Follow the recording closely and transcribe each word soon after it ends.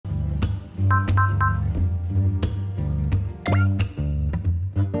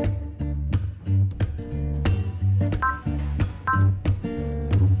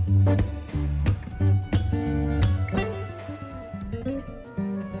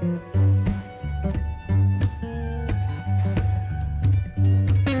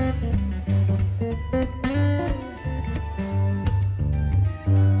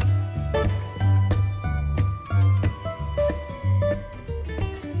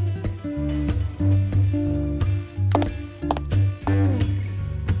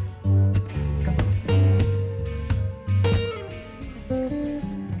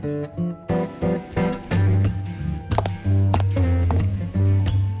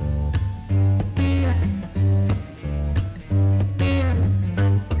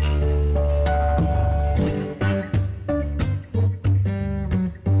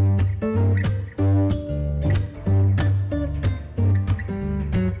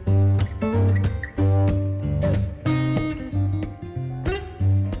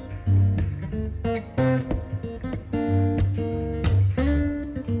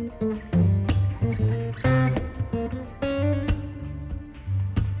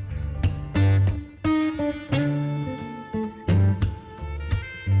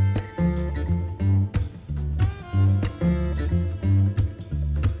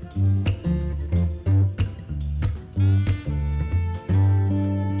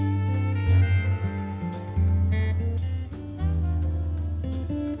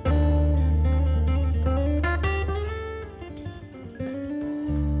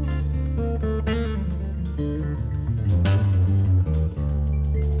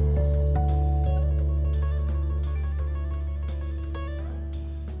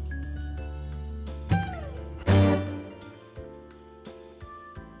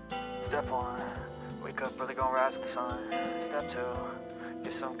Step 1, wake up early, gonna rise with the sun. Step 2,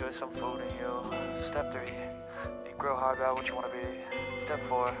 get some good, some food in you. Step 3, think real hard about what you wanna be. Step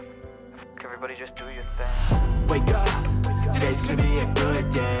 4, everybody just do your thing. Wake up, today's gonna be a good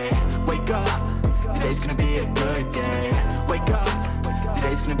day. Wake up, today's gonna be a good day. Wake up,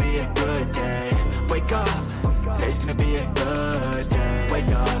 today's gonna be a good day. Wake up, today's gonna be a good day.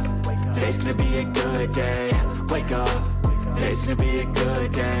 Wake up, today's gonna be a good day. Wake up, today's gonna be a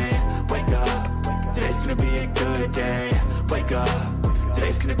good day. Wake up, today's gonna be a good day. Wake up,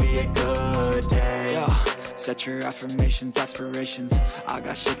 today's gonna be a good day. Yo, set your affirmations, aspirations. I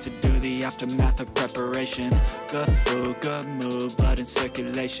got shit to do, the aftermath of preparation. Good food, good mood, blood in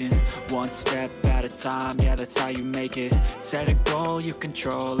circulation. One step at a time, yeah, that's how you make it. Set a goal you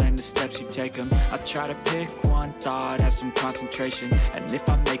control and the steps you take them. I try to pick one thought, have some concentration. And if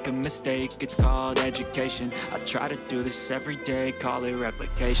I make a mistake, it's called education. I try to do this every day, call it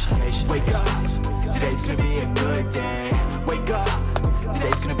replication. Wake up, today's gonna be a good day. Wake up,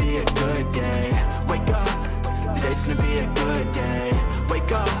 today's gonna be a good day. Wake up, today's gonna be a good day.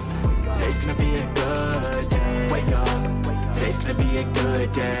 Wake up, today's gonna be a good day. Wake up, today's gonna be a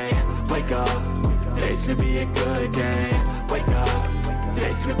good day. Wake up, today's gonna be a good day. Wake up,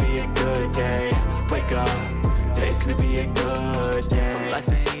 today's gonna be a good day. Wake up, today's gonna be a good day. So life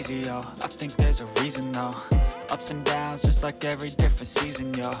ain't easy, yo, I think there's a reason though. Ups and downs, just like every different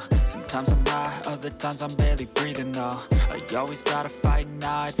season, yo. Sometimes I'm high, other times I'm barely breathing, though. You always gotta fight and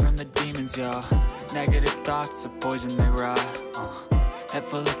hide from the demons, yo. Negative thoughts are poison, they rot. Head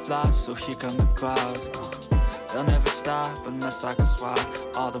full of flies, so here come the clouds. They'll never stop unless I can swap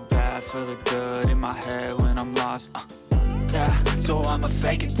all the bad for the good in my head when I'm lost. Yeah, so I'ma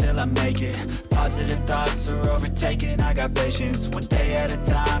fake it till I make it. Positive thoughts are overtaken, I got patience. One day at a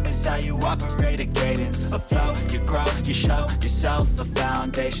time is how you operate a cadence. A flow, you grow, you show yourself a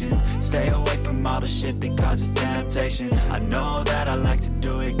foundation. Stay away from all the shit that causes temptation. I know that I like to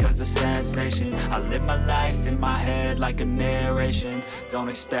do it cause of sensation. I live my life in my head like a narration. Don't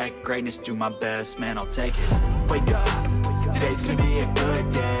expect greatness, do my best, man, I'll take it. Wake up, today's gonna be a good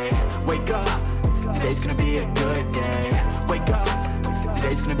day. Wake up, today's gonna be a good day. Wake up,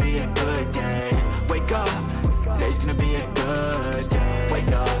 today's gonna be a good day. Wake up, today's gonna be a good day.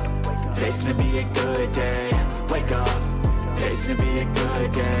 Wake up, today's gonna be a good day. Wake up, today's gonna be a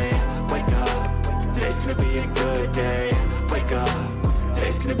good day. Wake up, today's gonna be a good day. Wake up,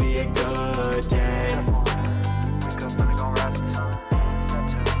 today's gonna be a good day. Wake up early, gonna rise with the sun. Step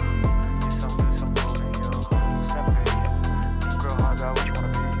 2, get some good, some food in you. Step 3, think real hard about what you wanna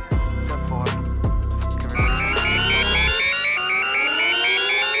be. Step 4,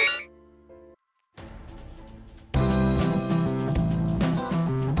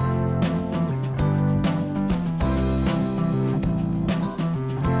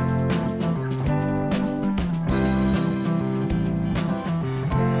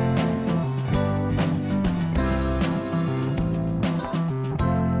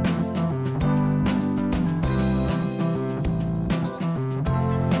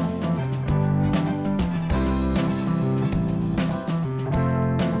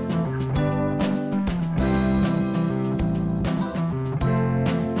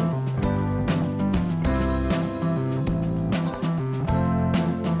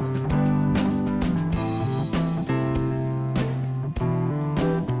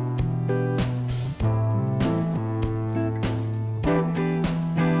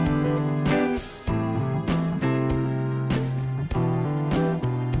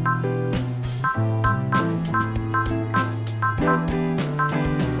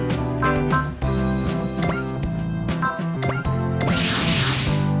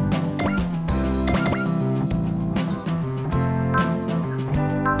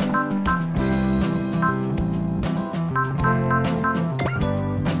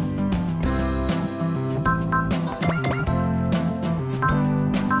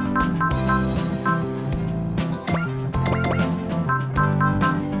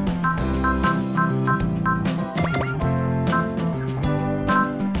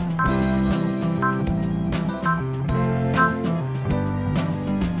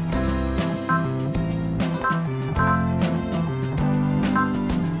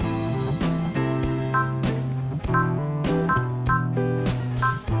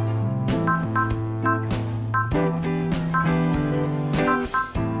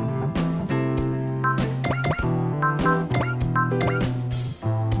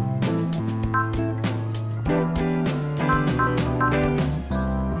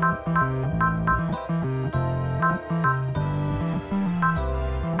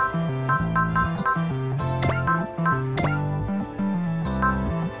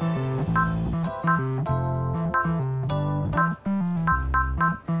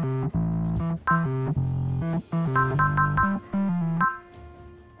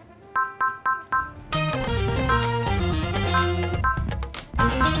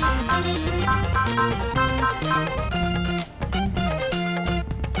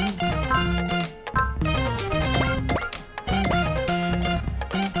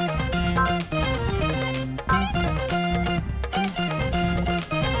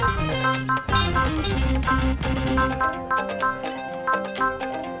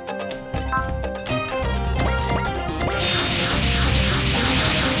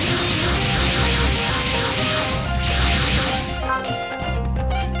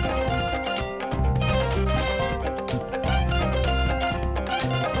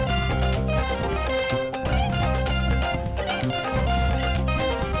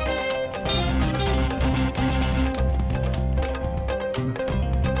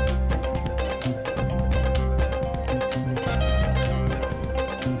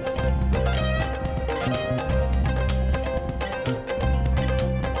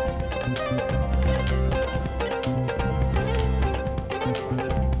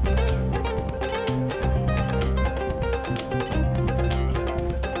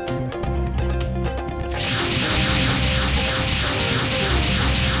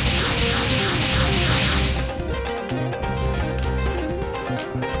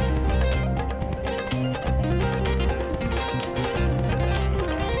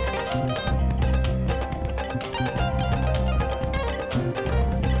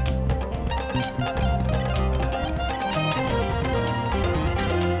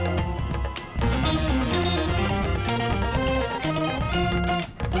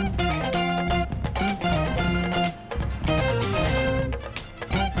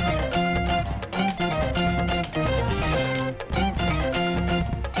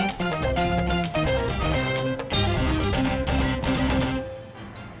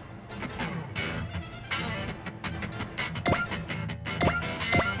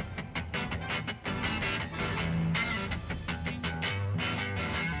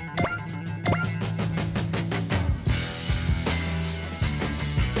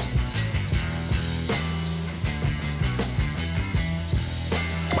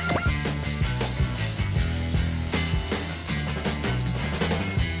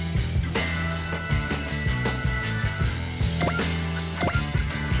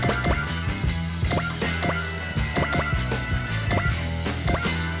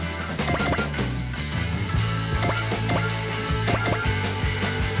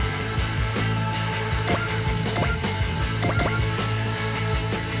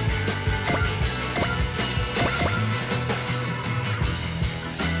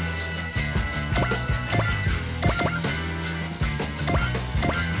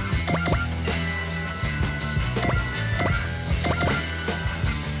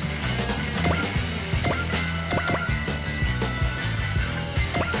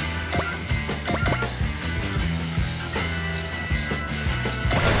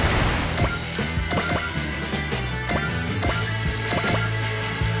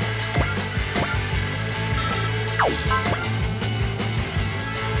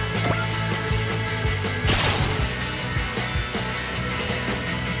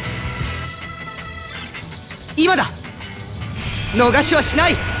 今だ。逃しはしな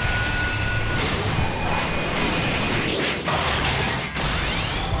い。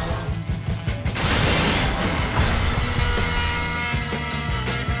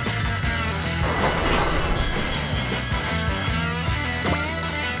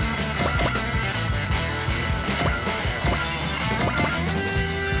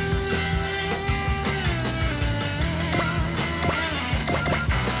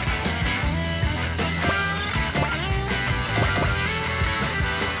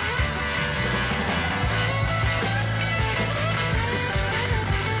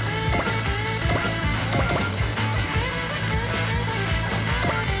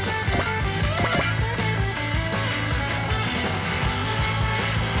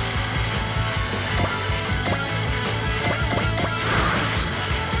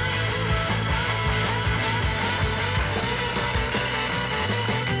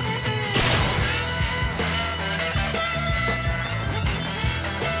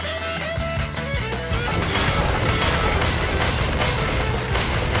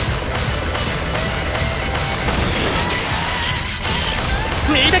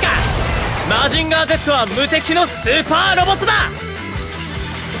見たか、マジンガー Z は無敵のスーパーロボットだ。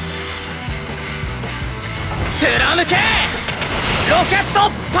貫けロケッ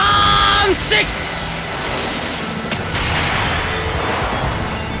トパンチ。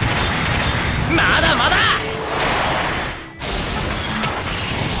まだまだ。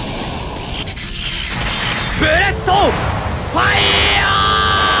トファイヤー。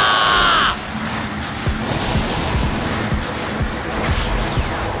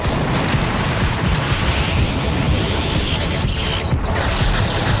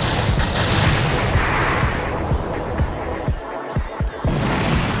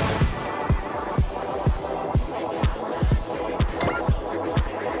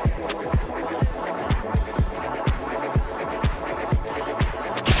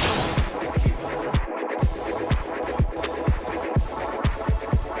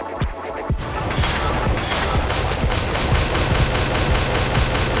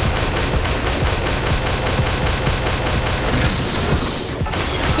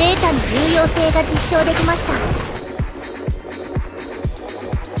データの有用性が実証できました。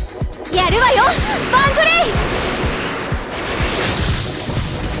やるわよバンクレイ。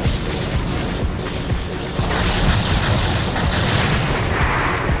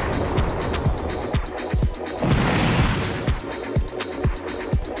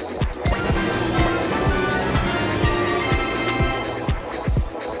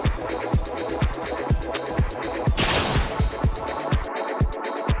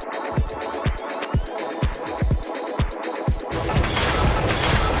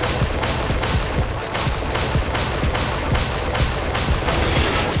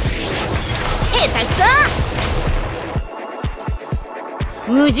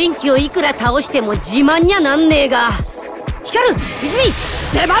無人機をいくら倒しても自慢にゃなんねえが。光る泉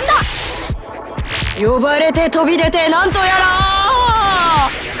出番だ。呼ばれて飛び出てなんとやら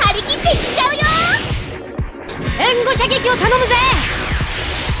張り切っていっちゃうよ。援護射撃を頼むぜ。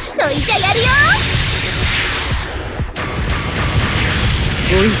そいじゃやるよ。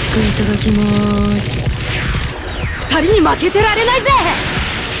美味しくいただきます。二人に負けてられないぜ。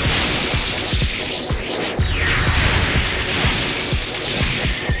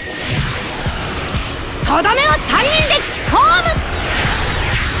とどめを3人で突っ込む。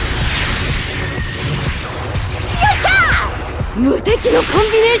よっしゃー。無敵のコン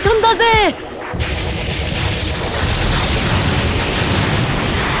ビネーションだぜ。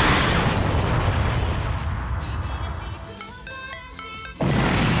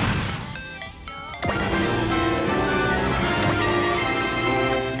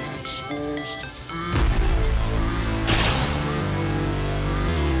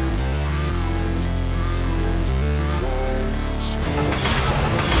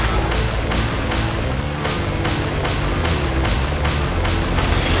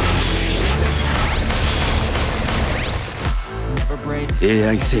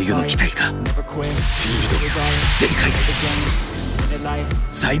AI 制御の機体がフィールド全開。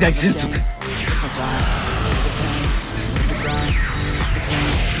最大戦速。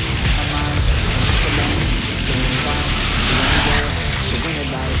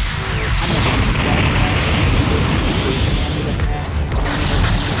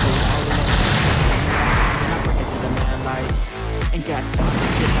Ain't got time to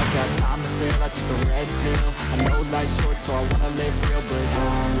kill, I got time to feel. I took the red pill. I know life's short, so I wanna live real. But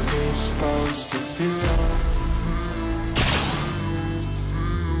how's it supposed to feel?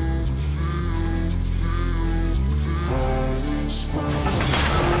 How's it supposed to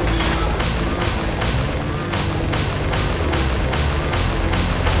feel?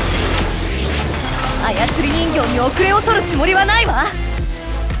 操り人形に遅れを取るつもりはないわ。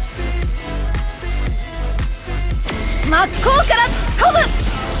真っ向から突っ込む。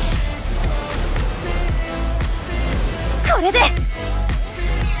これで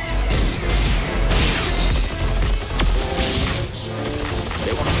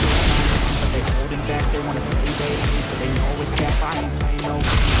They wanna say they hate, but they know it's cap. I ain't play no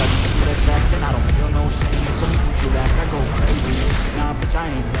games. I just do that's fact, and I don't feel no shame. It's a mood you lack, I go crazy. Nah, bitch,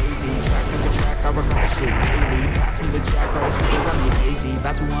 I ain't lazy. Track after track, I record shit daily. Pass me the jack, all this shit got me hazy.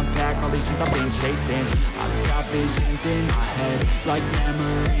 About to unpack all these shit I've been chasing. I've got visions in my head, like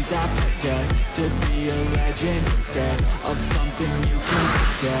memories after death. To be a legend instead of something you can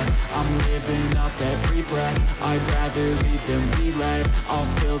forget. I'm living up every breath. I'd rather lead than be led. I'll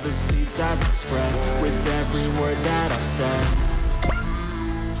fill the seats as I spread with every word that I've said.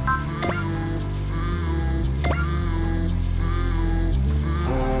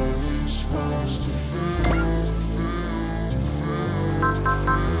 How's it supposed to feel?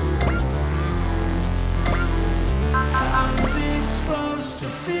 How's it supposed to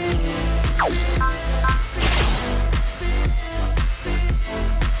feel?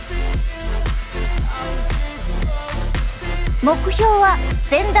 目標は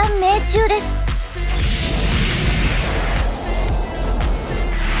前段命中です。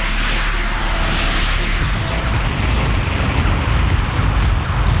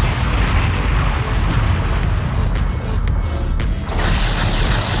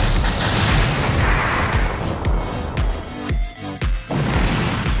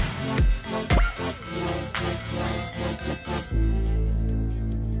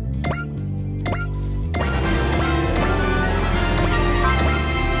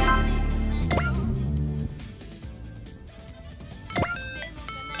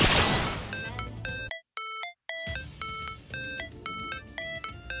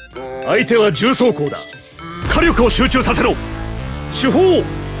相手は重装甲だ。火力を集中させろ。主砲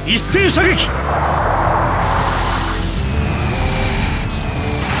一斉射撃。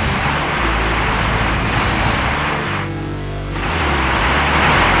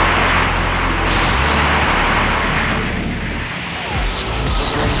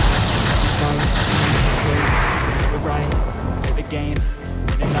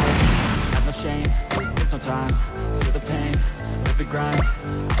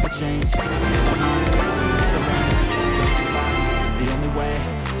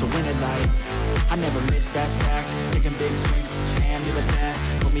I never miss, that's fact. Taking big swings, put your hand to the bat.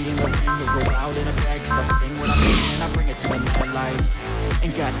 Put me in the ring, or go out in a bag. Cause I sing what I mean and I bring it to the mad light.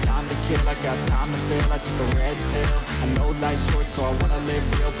 Ain't got time to kill, I got time to feel. I took a red pill, I know life's short so I wanna live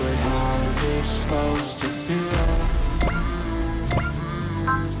real. But how's it supposed to feel?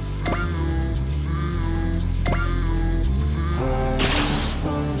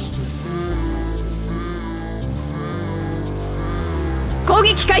攻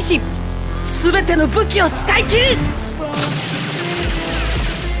撃開始。すべての武器を使い切る。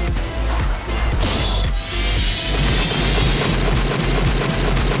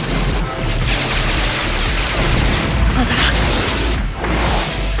あんただ。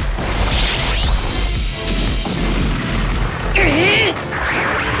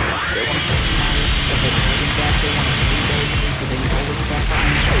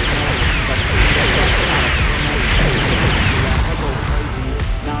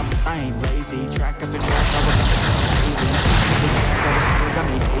I ain't lazy, track after track, I remember daily. Got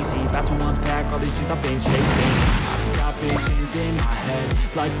me hazy, about to unpack all these shit I've been chasing. I've got visions in my head,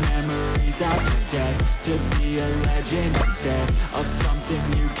 like memories after death. To be a legend instead of something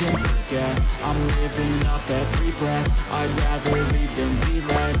you can forget. I'm living up every breath, I'd rather lead than be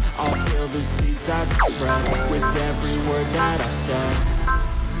led. I'll fill the seats as I spread, with every word that I've said.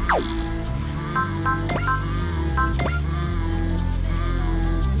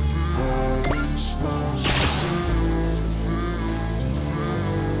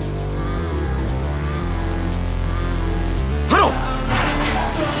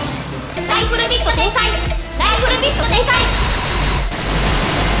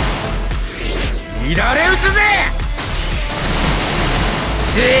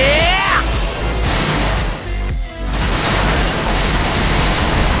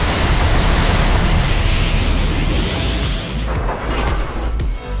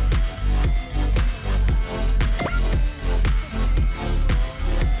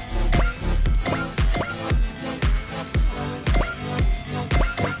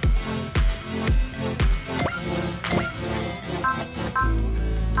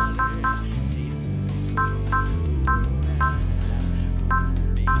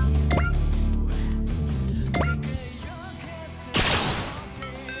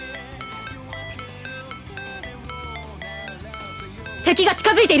敵が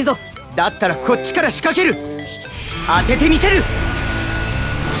近づいているぞ。だったらこっちから仕掛ける。当ててみせる。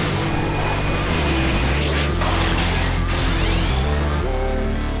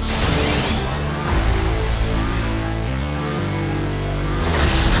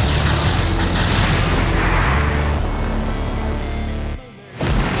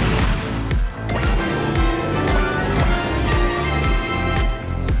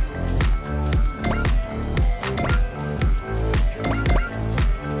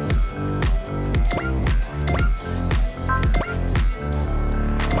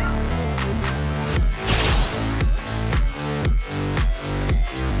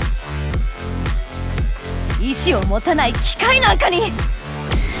意志を持たない機械なんかに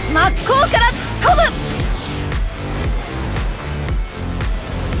真っ向から突っ込む。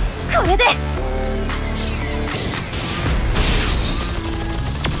これで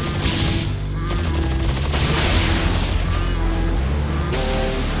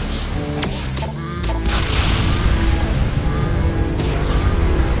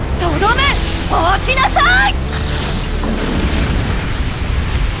とどめ落ちなさい。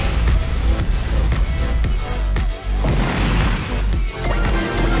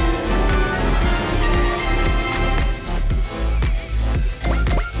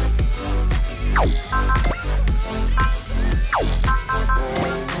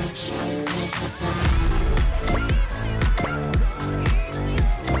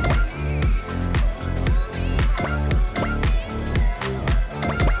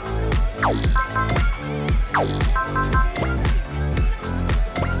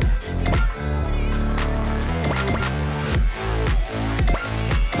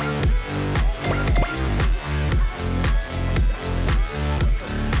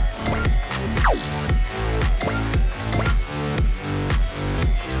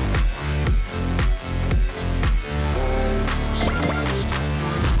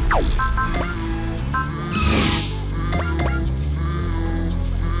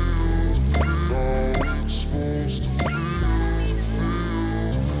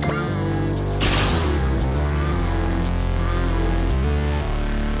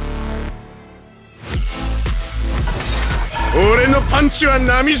チは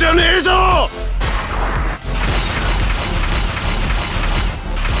波じゃねえぞ。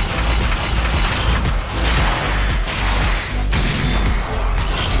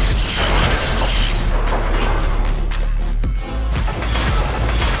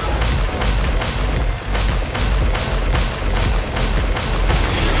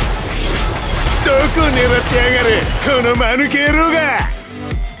どこ狙ってやがるこの間抜け野郎が。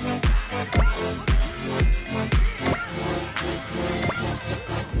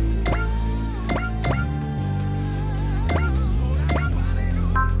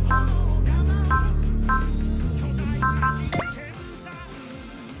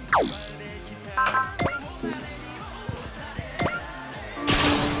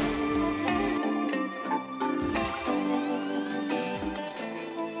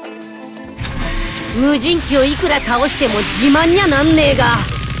無人機をいくら倒しても自慢にゃなんねえが。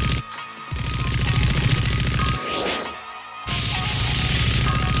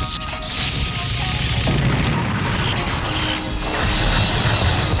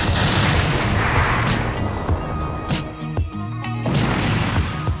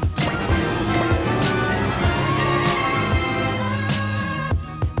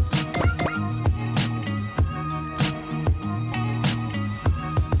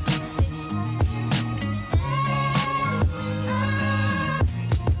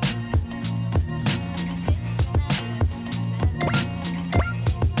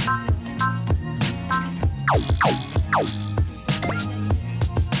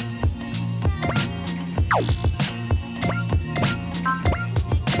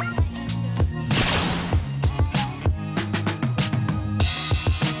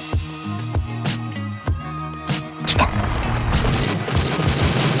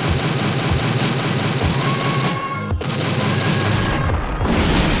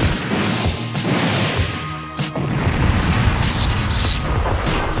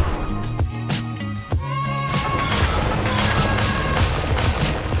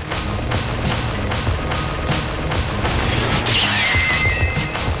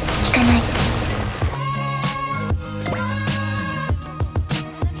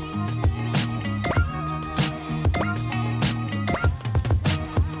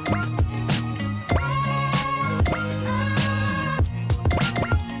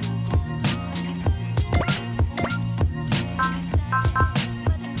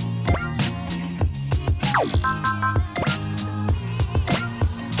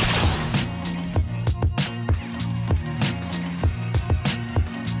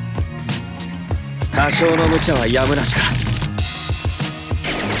多少の無茶はやむなしか。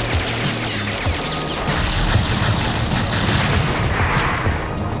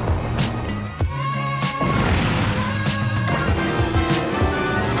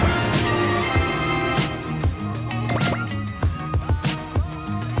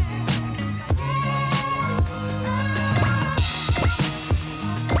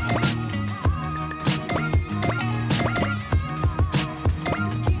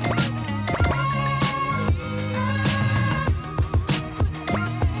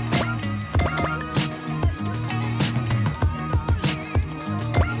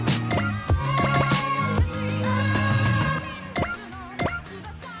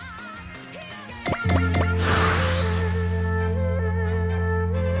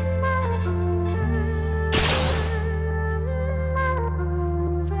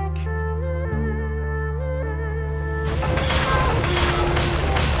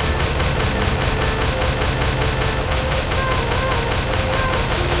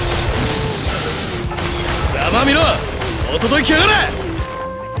見ろ、お届けやがれ。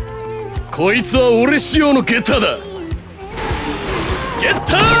こいつは俺仕様のゲッターだ。ゲッ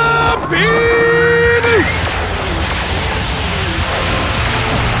タービーム。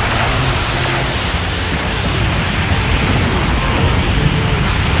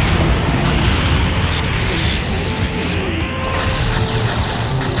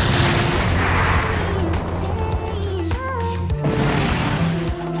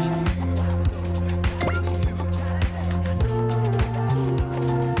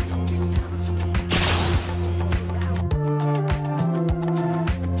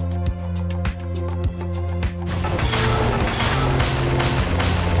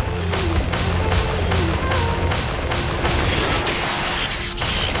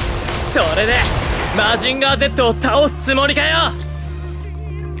それでマジンガー Z を倒すつもりかよ。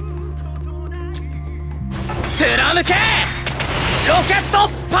貫けロケット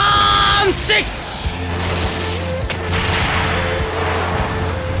パンチ。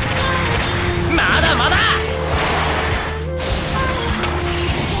まだまだ。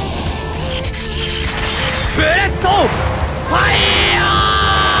ブレストファイヤー。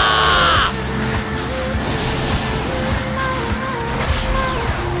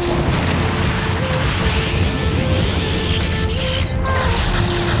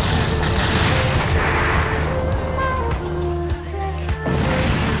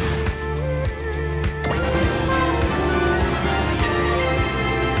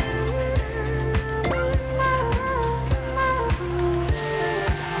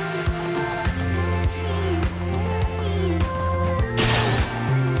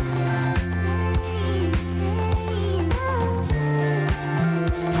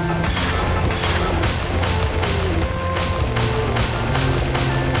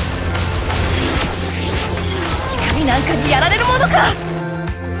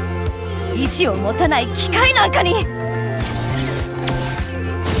意志を持たない機械なんかに。こ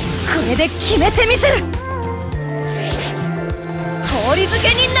れで決めてみせる。氷漬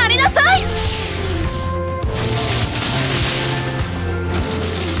けになりなさい。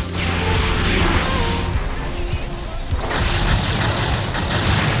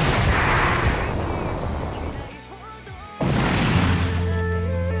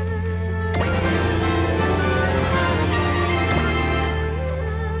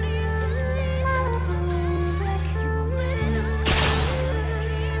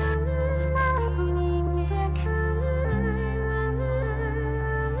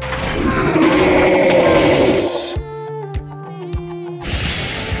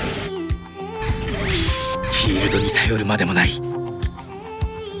頼るまでもない。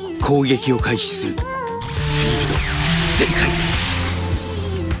攻撃を開始する。フィールド全開。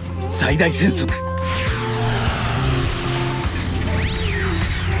最大戦速。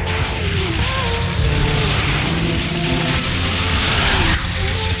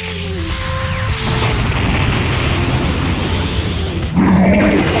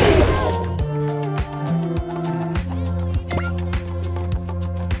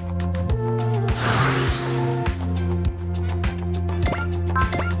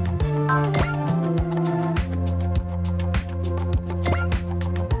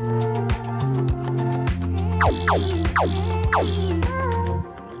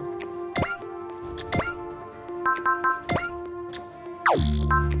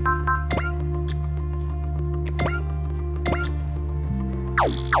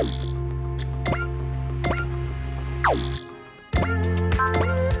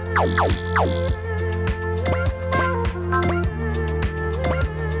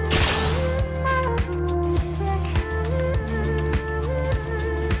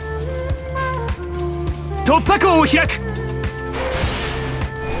突破口を開く。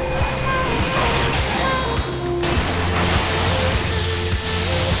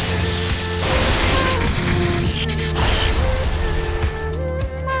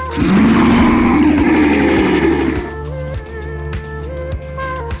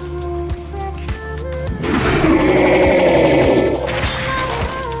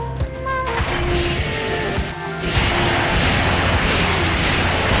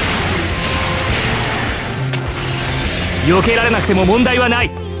避けられなくても問題はない。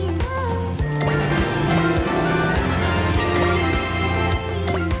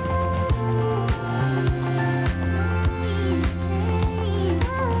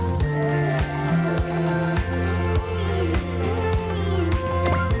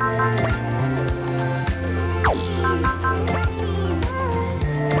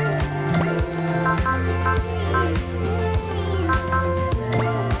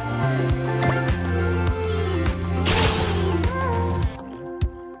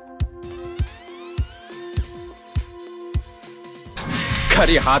しっか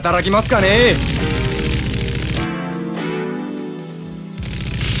り働きますかね。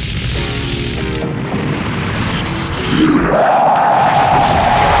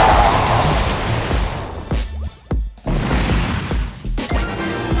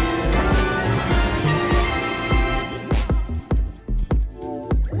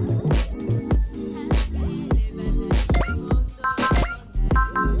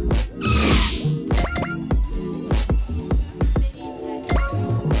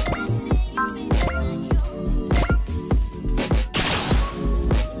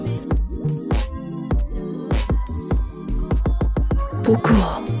僕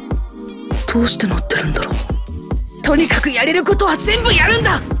はどうしてなってるんだろう。とにかくやれることは全部やるん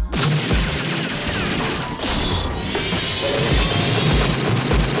だ。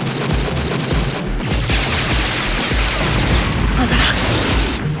まだだ。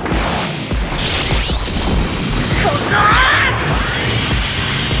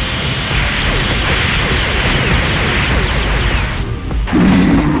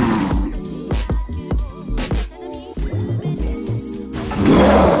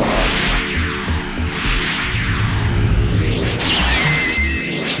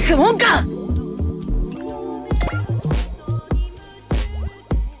聞くもんか。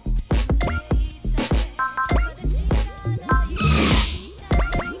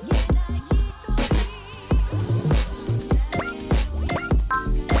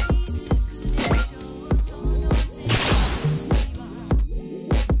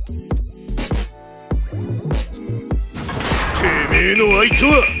てめえの相手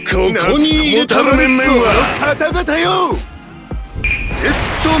はここに入れた面々は方々よ。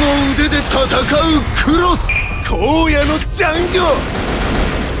Z の腕で戦うクロス荒野のジャンゴ、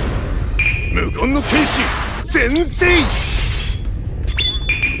無言の剣士先生。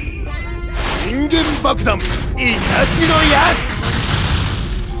信玄爆弾イタチのやつ、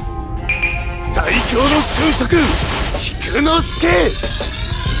最強の俊足菊之助、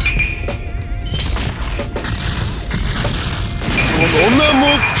その名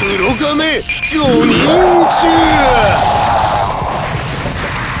も黒亀五人衆。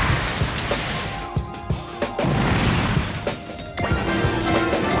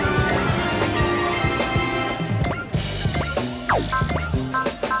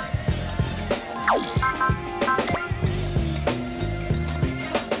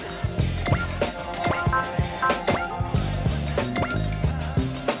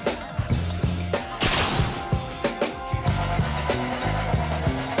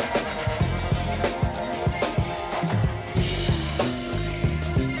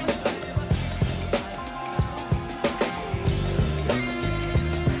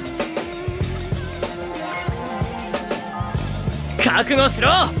覚悟しろ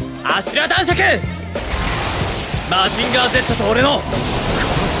アシュラ男爵。マジンガー Z と俺の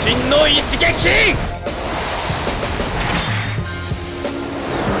渾身の一撃。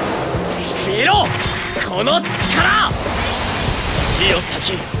見ろこの力。地を裂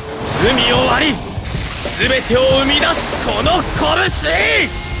き海を割り全てを生み出すこの拳。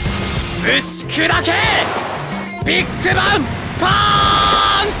打ち砕けビッグバン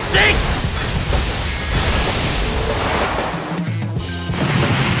パンチ。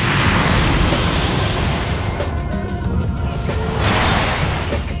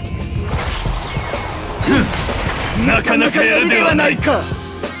なかなかやるではないか。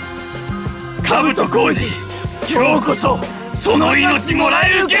兜浩二、今日こそその命もら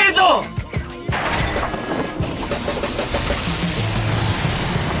え受けるぞ。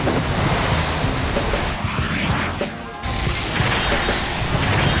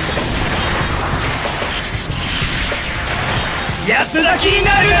安らきに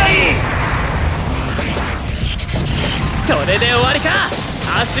なるがいい。それで終わりか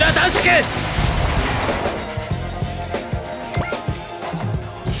アシュラ男爵。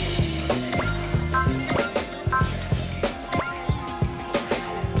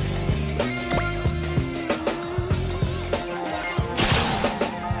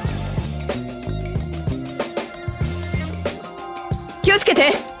気をつけ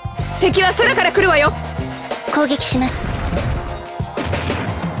て、敵は空から来るわよ。攻撃します。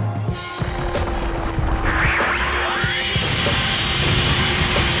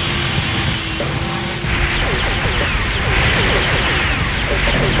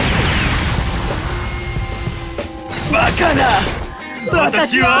バカな、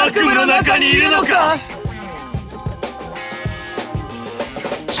私は悪夢の中にいるのか。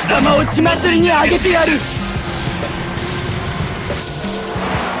貴様を血祭りにあげてやる。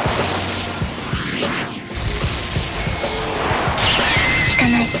効か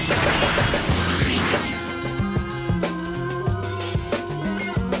ない。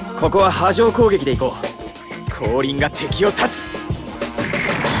ここは波状攻撃でいこう。降臨が敵を断つ。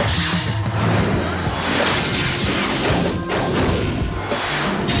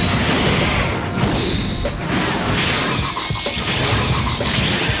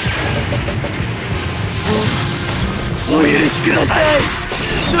お許しください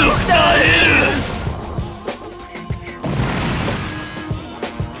ドクター L。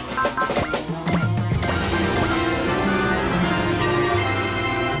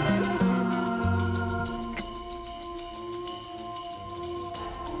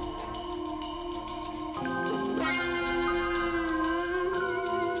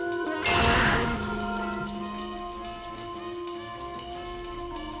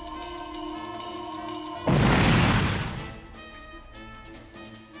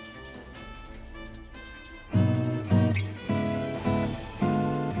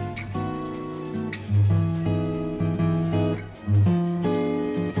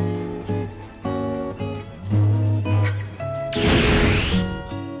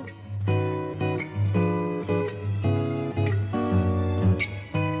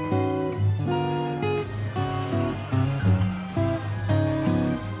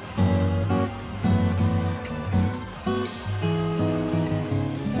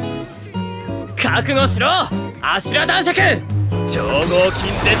覚悟しろアシュラ男爵。超合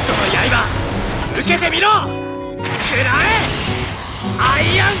金 Z の刃受けてみろ。食らえア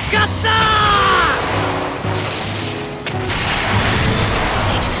イアンカッター。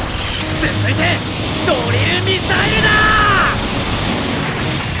続いてドリルミサイルだ。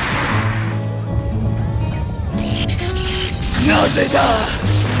なぜだ、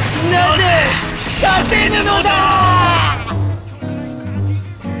なぜ勝てぬのだ。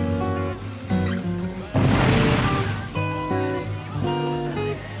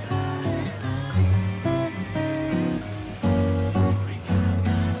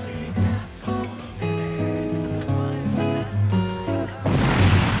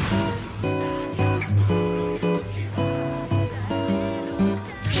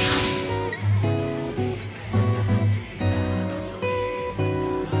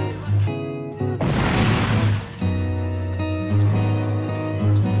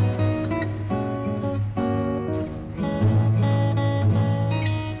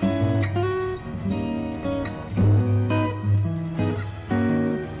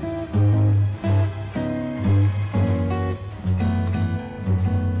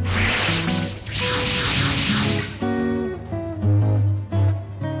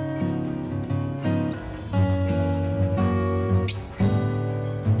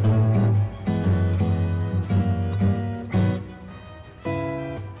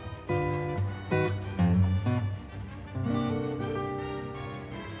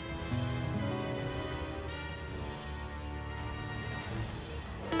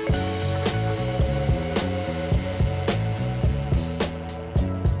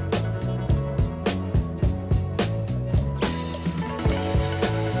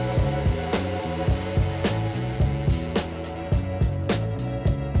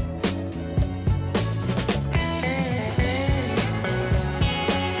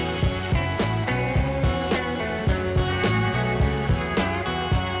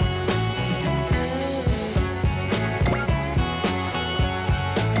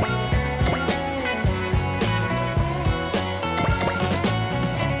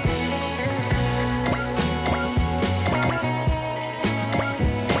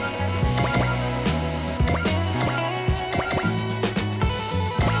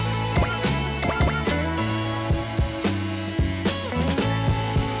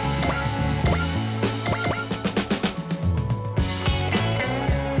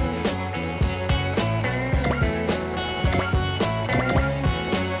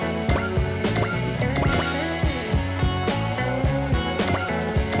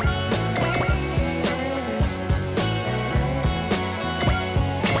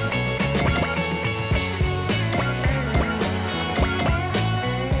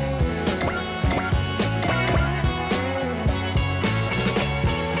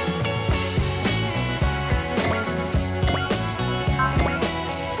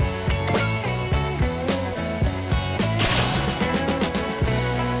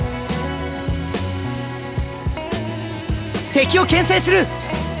敵を牽制する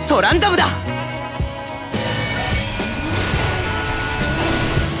トランザムだ。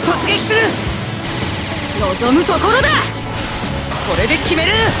突撃する。望むところだ。これで決め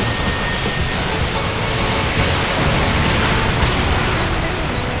る。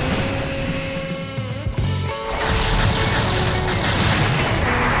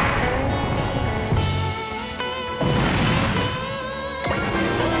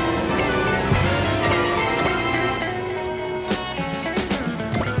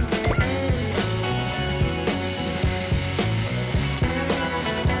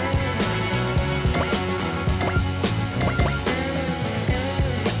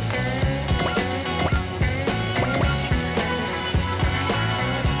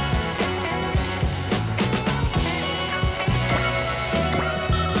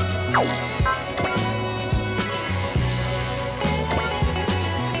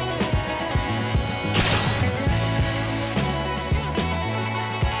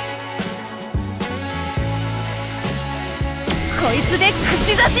こいつで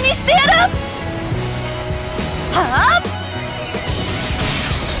串刺しにしてやる。はあ、こ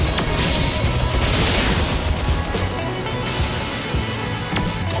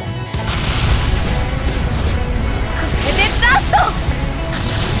れでラスト。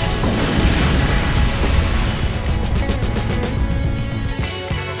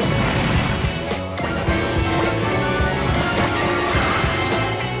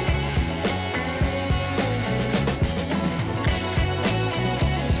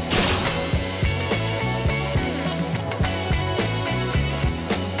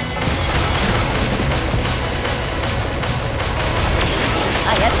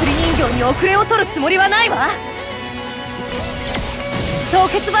操り人形に遅れを取るつもりはないわ。凍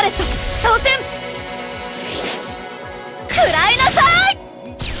結バレット装填。食らいなさい。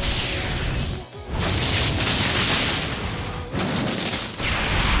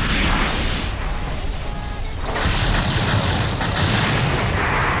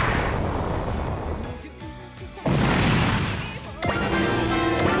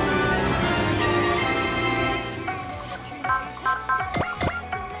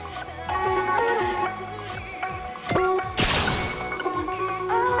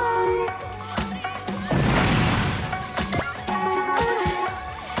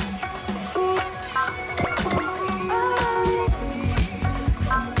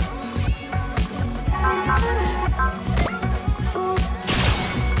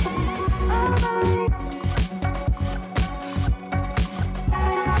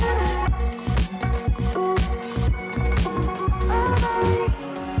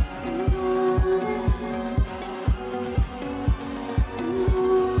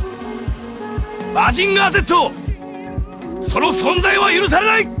マジンガー Z、 その存在は許され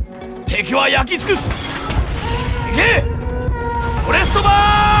ない。敵は焼き尽くす。行けフォレスト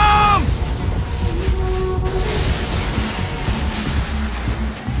バーン。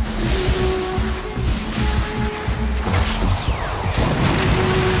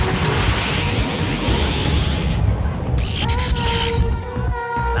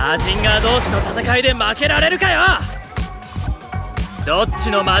マジンガー同士の戦いで負けられるかよ。どっち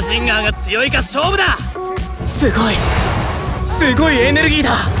のマジンガーが強いか勝負だ。すごいエネルギー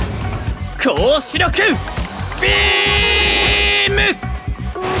だ。高視力ビーム。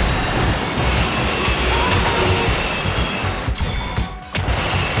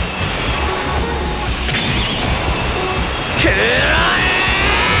くら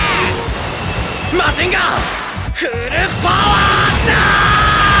えマジンガーフルパワーだ。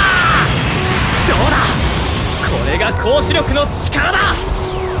どうだ、これが高視力の力だ。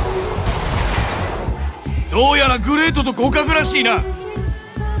どうやらグレートと互角らしいな。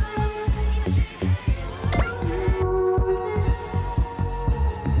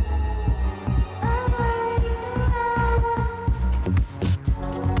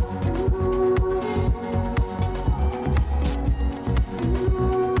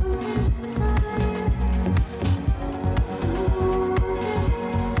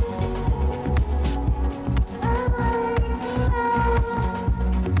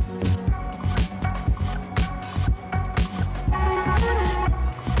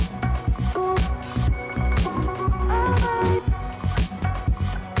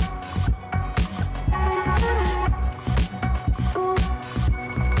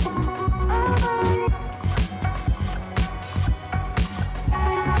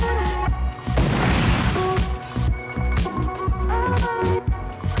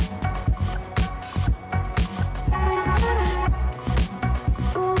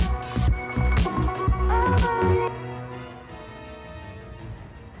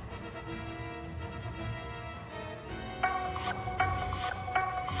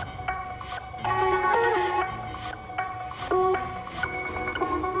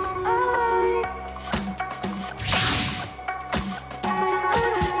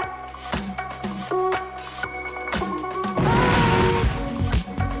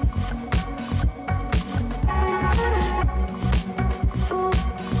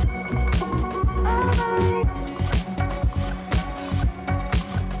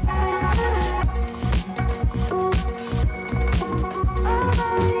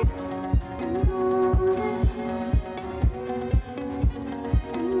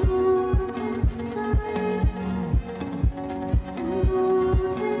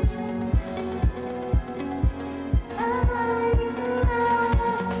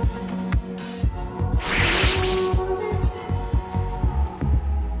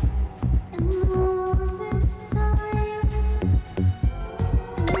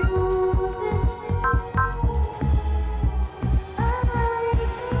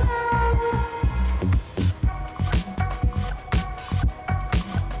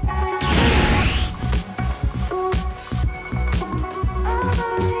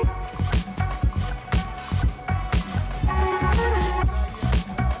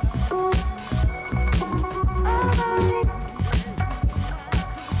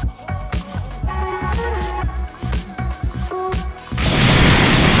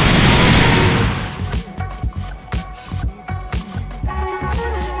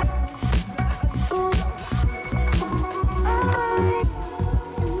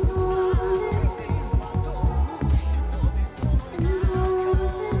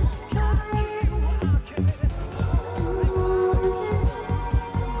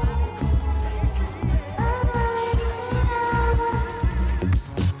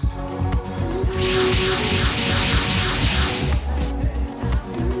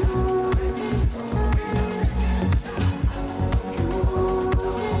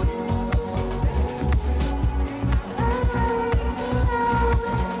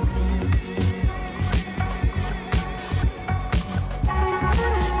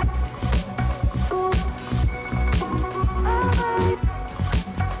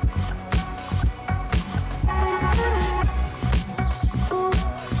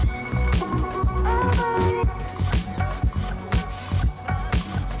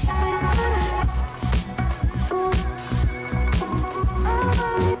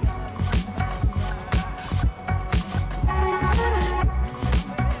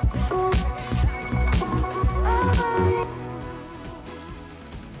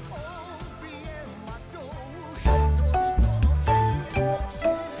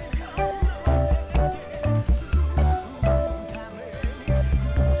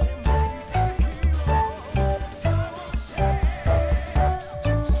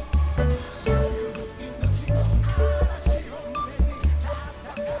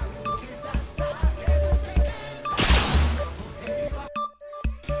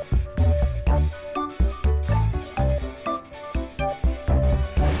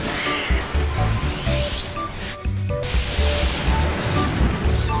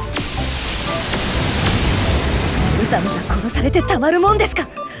ざむざ殺されてたまるもんですか、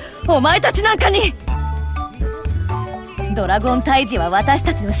お前たちなんかに。ドラゴン退治は私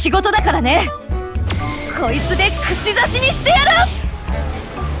たちの仕事だからね。こいつで串刺しにしてやる。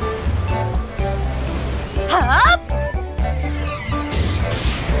はあ、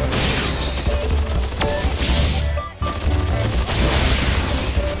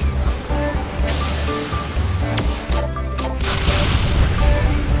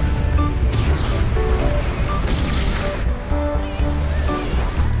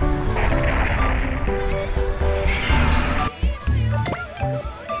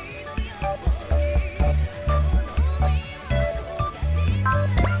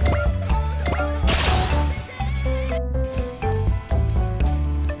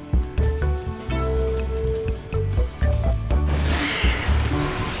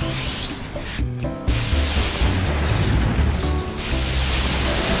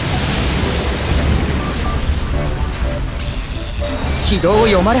軌道を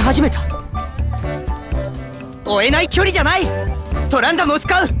読まれ始めた。追えない距離じゃない。トランザムを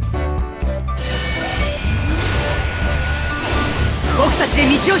使う。僕たちで道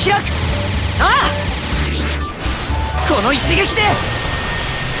を開く。ああ、この一撃で。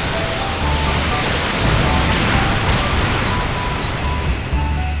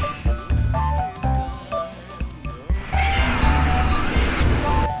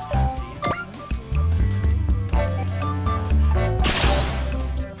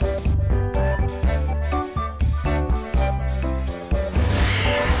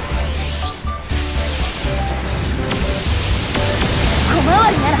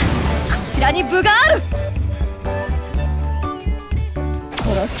に分がある。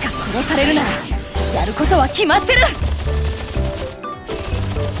殺すか殺されるならやることは決まってる。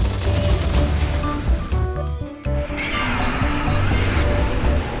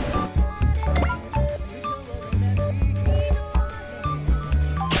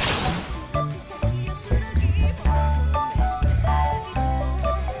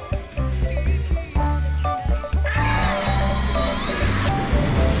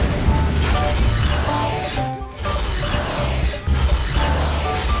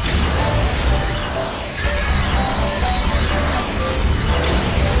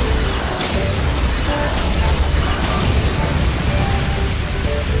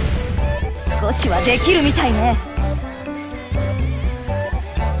少しはできるみたいね。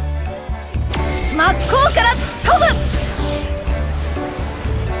真っ向から突っ込む。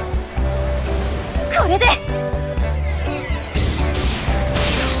これで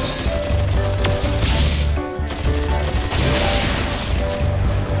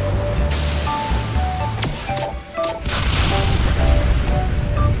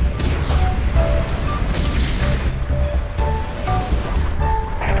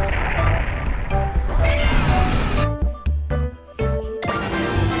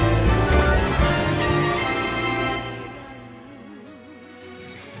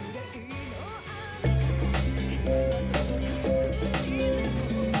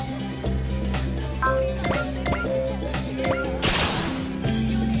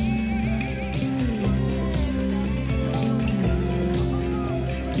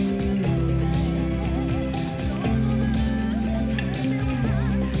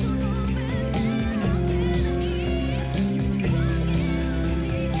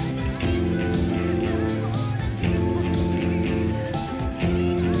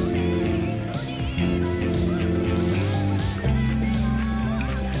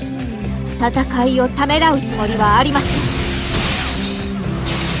戦いをためらうつもりはありません。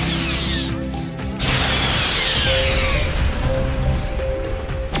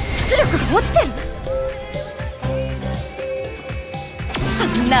出力が落ちてる。そ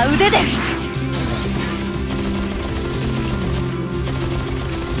んな腕で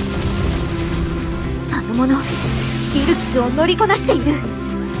あの者ギルキスを乗りこなしている。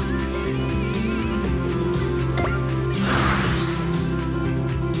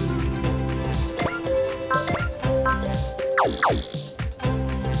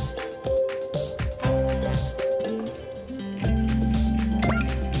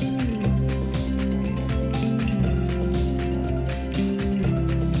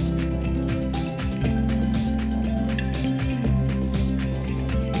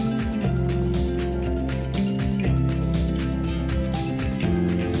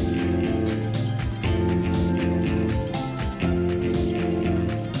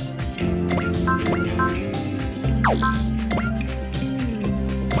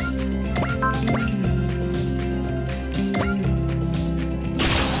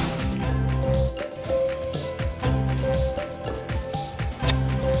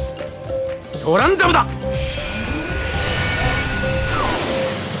トランザムだ。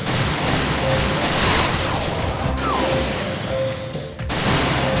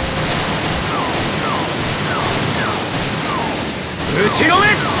ちのめ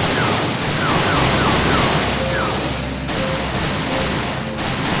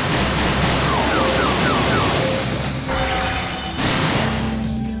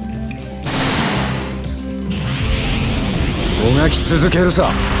もがき続けるさ。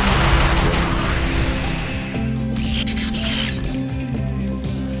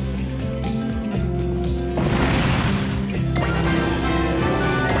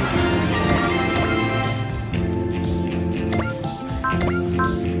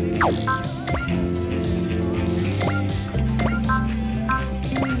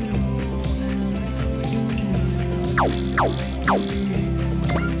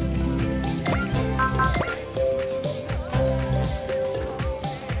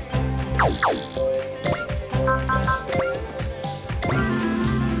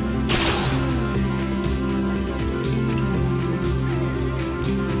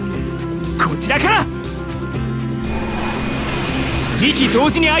こちらから2機同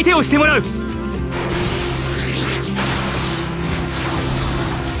時に相手をしてもらう。こ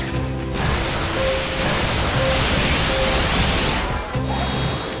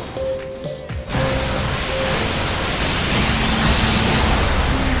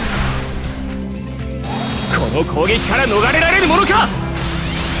の攻撃から逃れられるものか。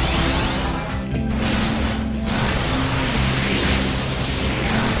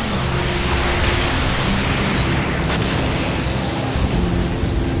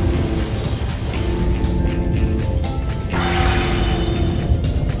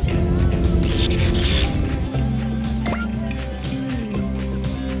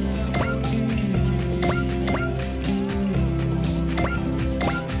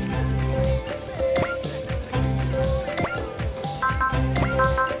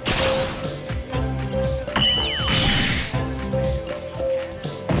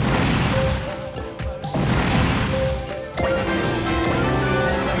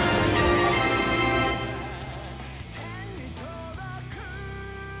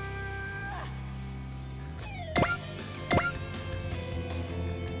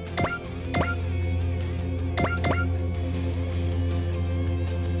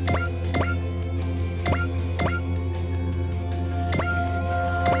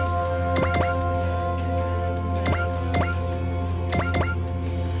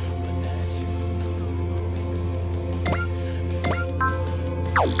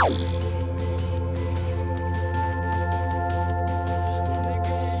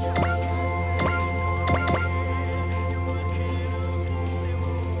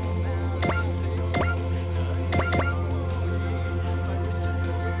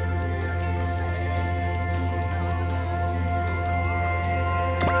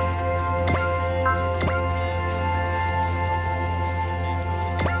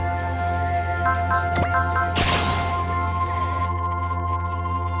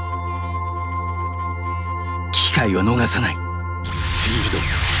機会は逃さない。フィールド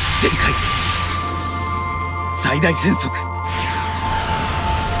全開、最大戦速。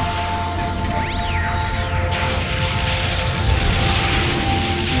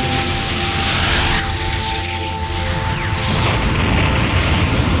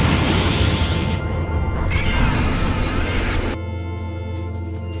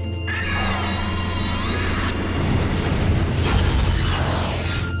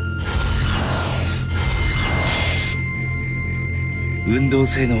運動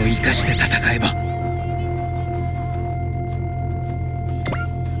性能を生かして戦えばこ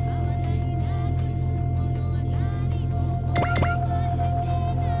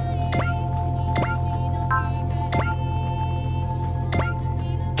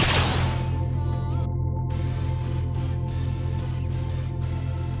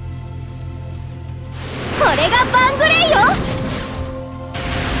れがバングレイよ。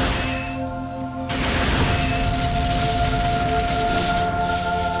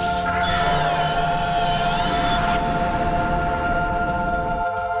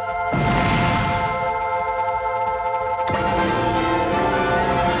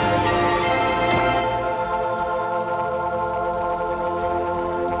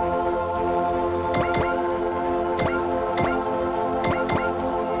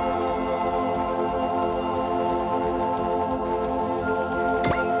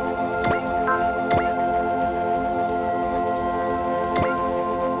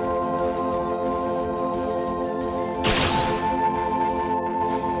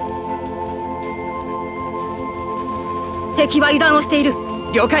敵は油断をしている。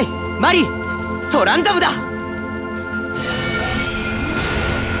了解。マリトランザムだ。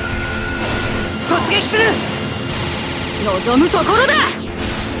突撃する。望むところだ。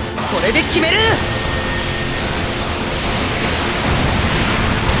これで決める。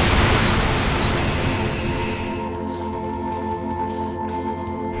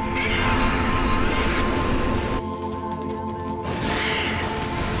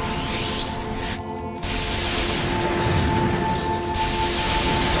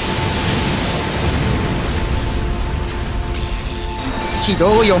軌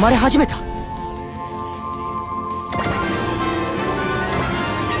道を読まれ始めた。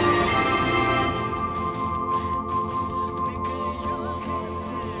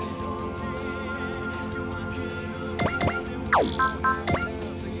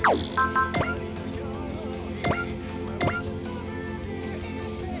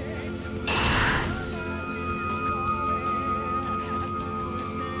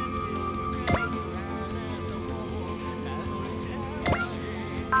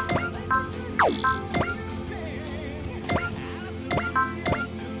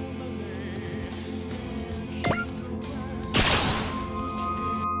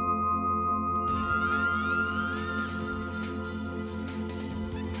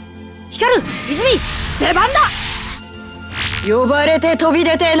光る泉、出番だ。呼ばれて飛び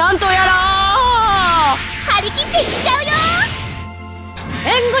出てなんとやら張り切っていっちゃうよ。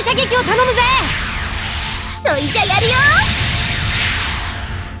援護射撃を頼むぜ。そいじゃやるよ。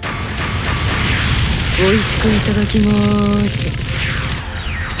美味しくいただきます。二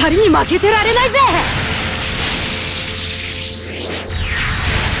人に負けてられないぜ。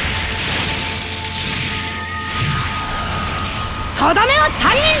とどめは3人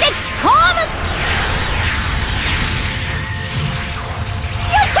で突っ込む。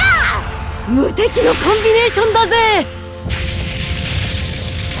よっしゃ、無敵のコンビネーションだぜ。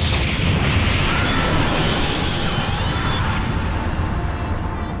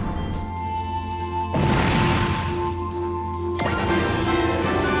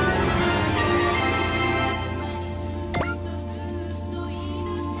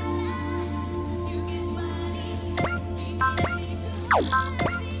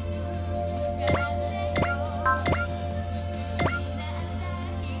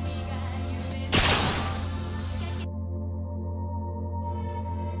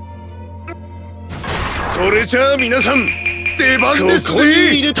それじゃあ皆さん出番ですぜ。ここ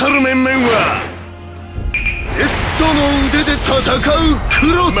に入れたる面々は Z の腕で戦う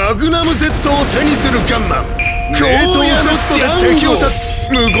クロス、マグナム Z を手にするガンマン、冷凍 Z で敵を断つ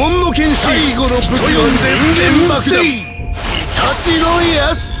無言の剣士、最後の武器は電源爆弾、イタチの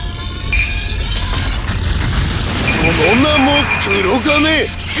やつ、その名も黒金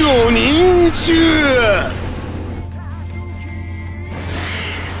5人衆。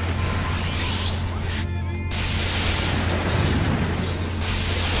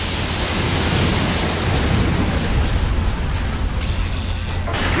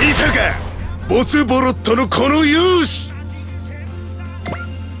見たかボスボロットのこの勇姿。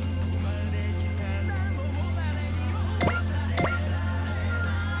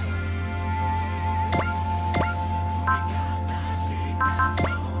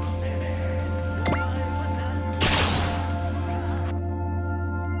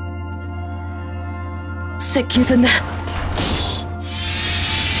接近戦ね。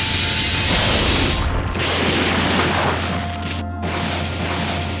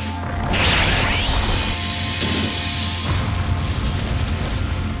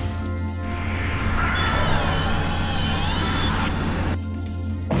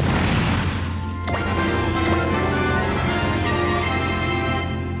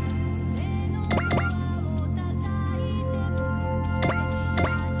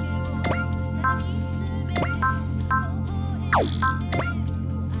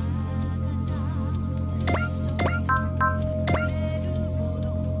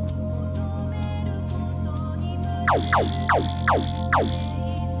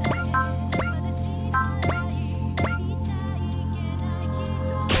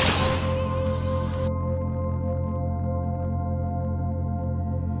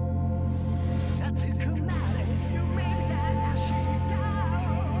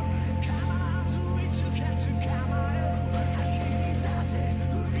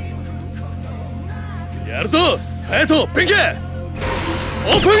やるぞ隼人、弁慶、オ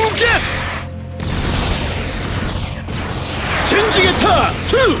ープンゲット、チェンジゲッター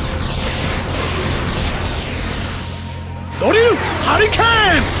2、ドリルハリケーン、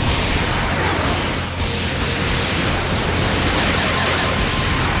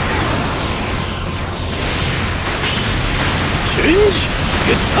チェンジ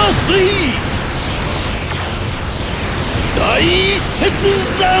ゲッター3、大切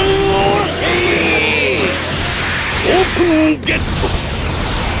断おろし、オープンゲット、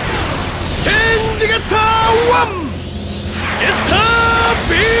チェンジゲッター1、ゲッター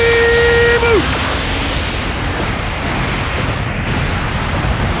ビーム、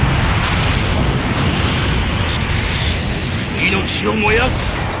命を燃やす、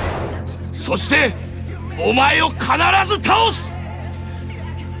そしてお前を必ず倒す。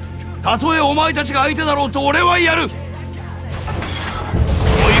たとえお前たちが相手だろうと俺はやる。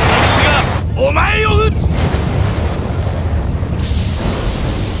お前を撃つ。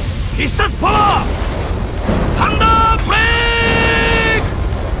必殺パワーサンダーブレ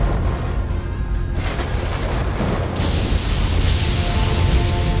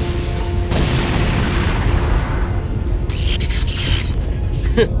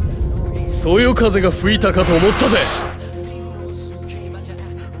イク。そよ風が吹いたかと思ったぜ。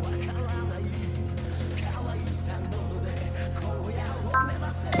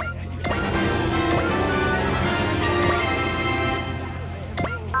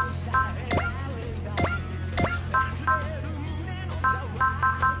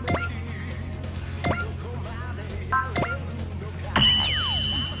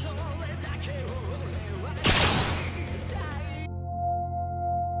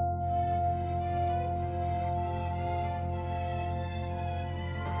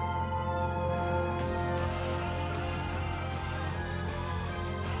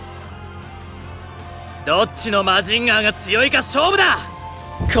どっちのマジンガーが強いか勝負だ。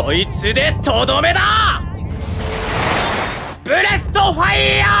こいつでとどめだ。ブレストファ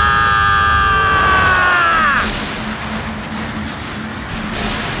イヤー。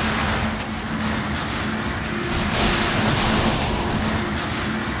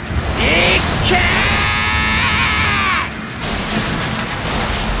いっけ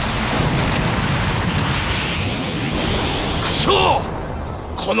ー。くそ、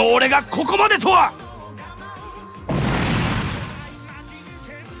この俺がここまでとは。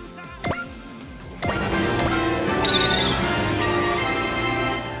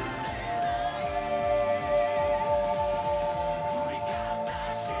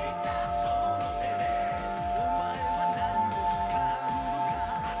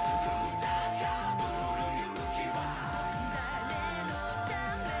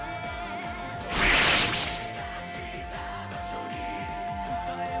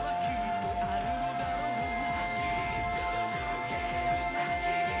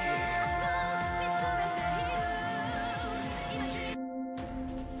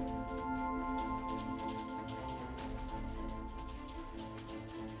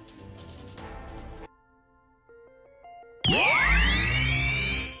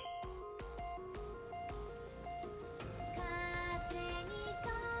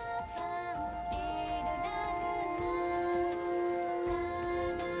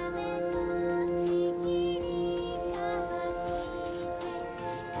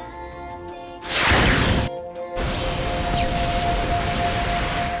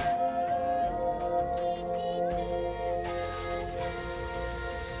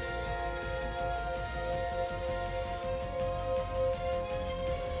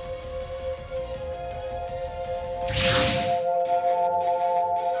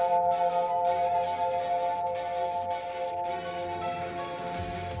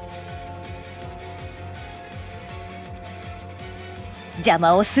邪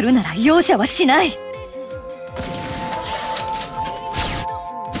魔をするなら容赦はしない。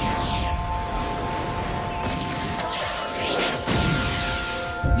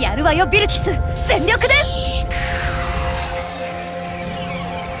やるわよビルキス、全力で。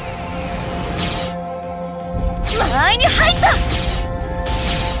間合いに入った。こ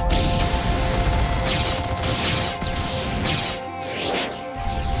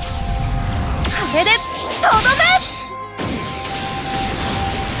れでとどめ。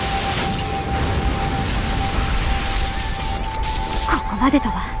ここまでと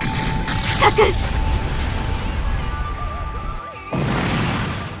は深く。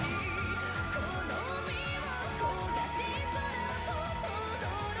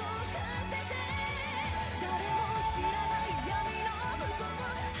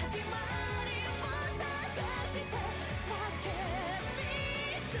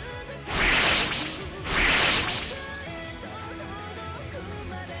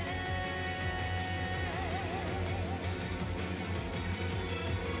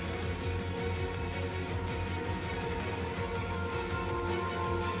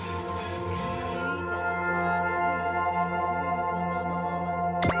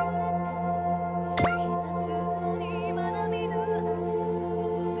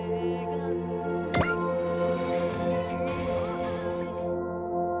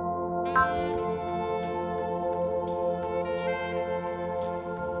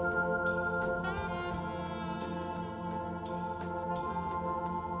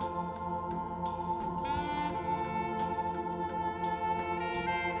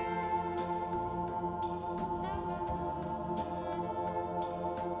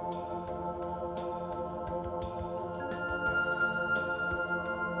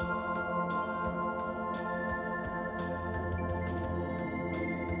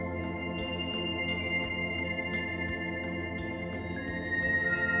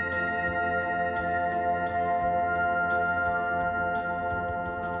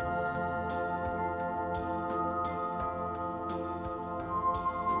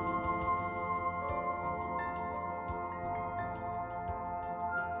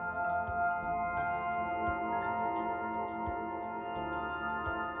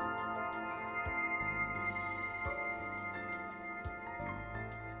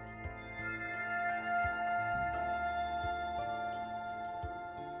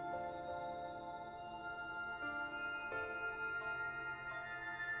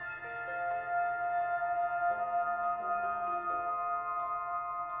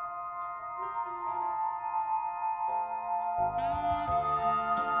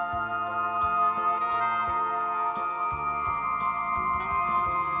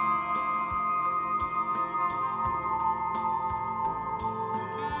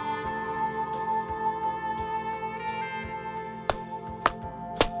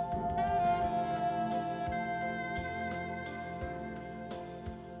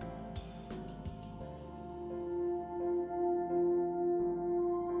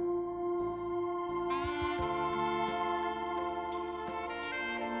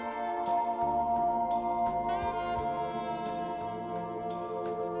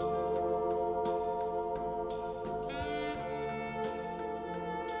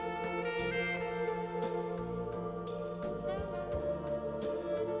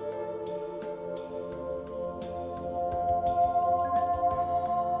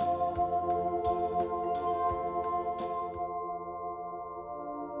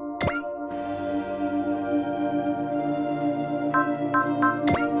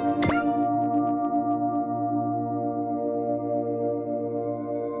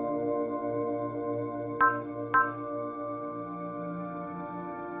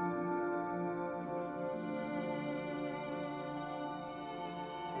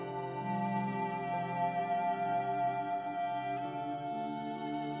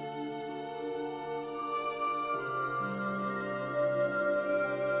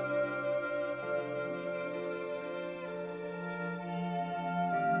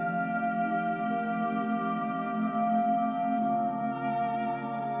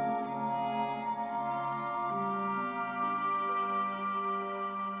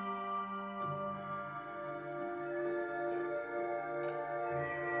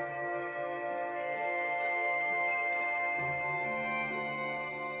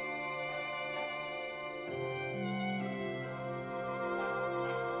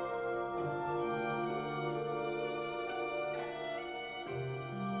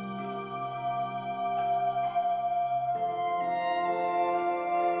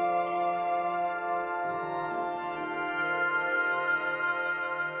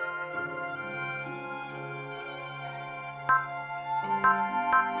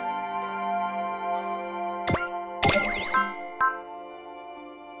you